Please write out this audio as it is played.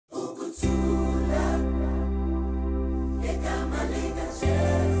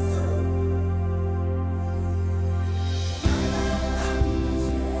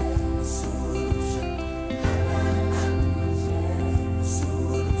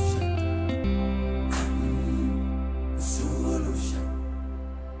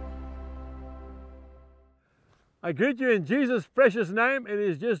I greet you in Jesus' precious name. It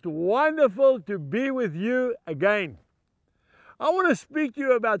is just wonderful to be with you again. I want to speak to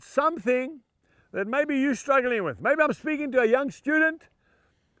you about something that maybe you're struggling with. Maybe I'm speaking to a young student,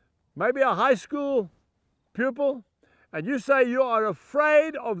 maybe a high school pupil, and you say you are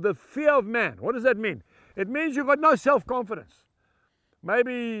afraid of the fear of man. What does that mean? It means you've got no self-confidence.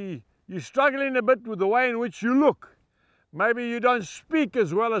 Maybe you're struggling a bit with the way in which you look. Maybe you don't speak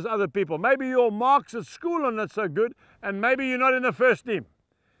as well as other people. Maybe your marks at school are not so good, and maybe you're not in the first team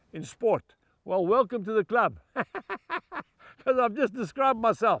in sport. Well, welcome to the club, because I've just described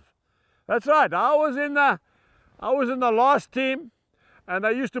myself. That's right, I was in the last team, and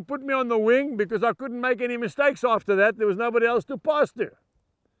they used to put me on the wing because I couldn't make any mistakes after that. There was nobody else to pass to.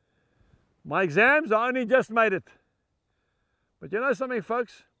 My exams, I only just made it. But you know something,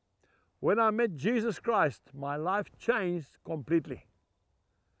 folks? When I met Jesus Christ, my life changed completely.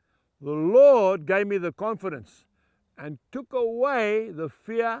 The Lord gave me the confidence and took away the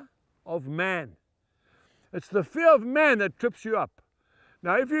fear of man. It's the fear of man that trips you up.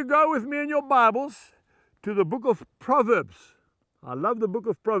 Now, if you go with me in your Bibles to the book of Proverbs, I love the book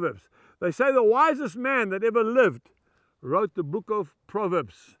of Proverbs. They say the wisest man that ever lived wrote the book of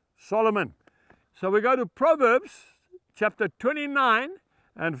Proverbs, Solomon. So we go to Proverbs chapter 29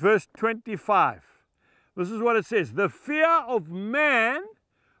 and verse 25. This is what it says. The fear of man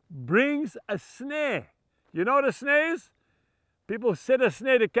brings a snare. You know what a snare is? People set a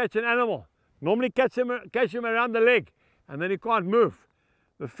snare to catch an animal. Normally catch him around the leg, and then he can't move.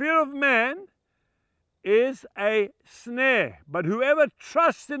 The fear of man is a snare, but whoever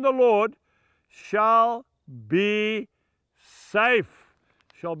trusts in the Lord shall be safe,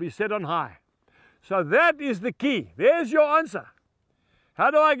 shall be set on high. So that is the key. There's your answer. How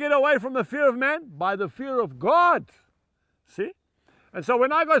do I get away from the fear of man? By the fear of God. See? And so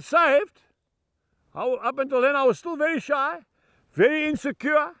when I got saved, up until then I was still very shy, very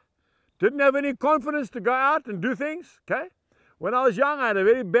insecure, didn't have any confidence to go out and do things, okay? When I was young, I had a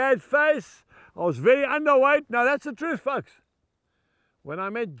very bad face. I was very underweight. Now, that's the truth, folks. When I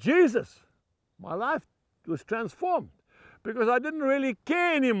met Jesus, my life was transformed because I didn't really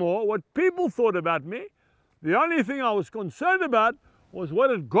care anymore what people thought about me. The only thing I was concerned about was what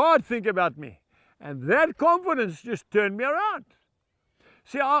did God think about me? And that confidence just turned me around.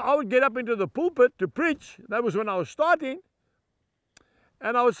 See, I would get up into the pulpit to preach. That was when I was starting.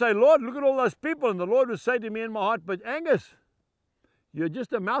 And I would say, Lord, look at all those people. And the Lord would say to me in my heart, but Angus, you're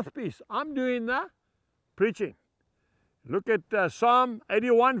just a mouthpiece. I'm doing the preaching. Look at Psalm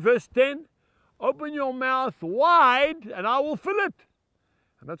 81 verse 10. Open your mouth wide and I will fill it.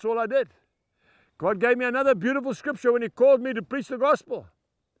 And that's all I did. God gave me another beautiful scripture when He called me to preach the gospel.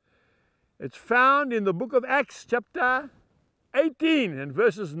 It's found in the book of Acts chapter 18 and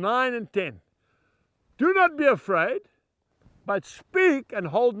verses 9 and 10. Do not be afraid, but speak and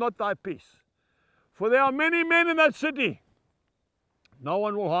hold not thy peace. For there are many men in that city. No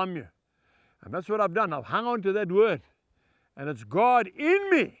one will harm you. And that's what I've done. I've hung on to that word. And it's God in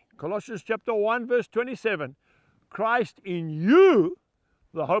me. Colossians chapter 1 verse 27. Christ in you,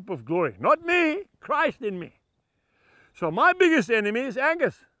 the hope of glory. Not me, Christ in me. So my biggest enemy is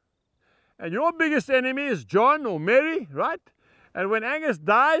Angus. And your biggest enemy is John or Mary, right? And when Angus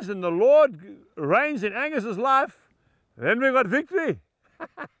dies and the Lord reigns in Angus's life, then we got victory.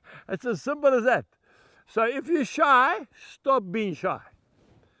 It's as simple as that. So if you're shy, stop being shy.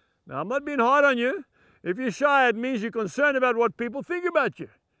 Now, I'm not being hard on you. If you're shy, it means you're concerned about what people think about you.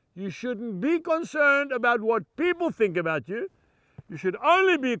 You shouldn't be concerned about what people think about you. You should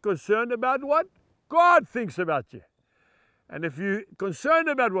only be concerned about what God thinks about you. And if you're concerned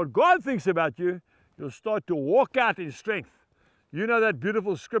about what God thinks about you, you'll start to walk out in strength. You know that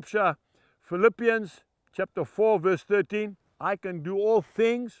beautiful scripture, Philippians chapter 4 verse 13. I can do all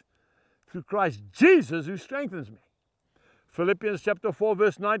things through Christ Jesus who strengthens me. Philippians chapter 4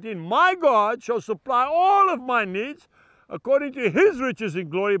 verse 19. My God shall supply all of my needs according to His riches in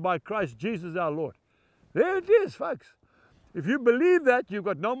glory by Christ Jesus our Lord. There it is, folks. If you believe that, you've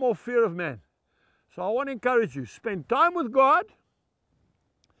got no more fear of man. So I want to encourage you, spend time with God,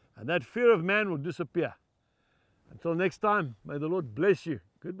 and that fear of man will disappear. Until next time, may the Lord bless you.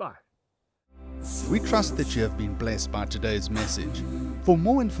 Goodbye. We trust that you have been blessed by today's message. For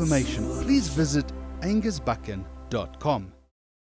more information, please visit angusbuchan.com.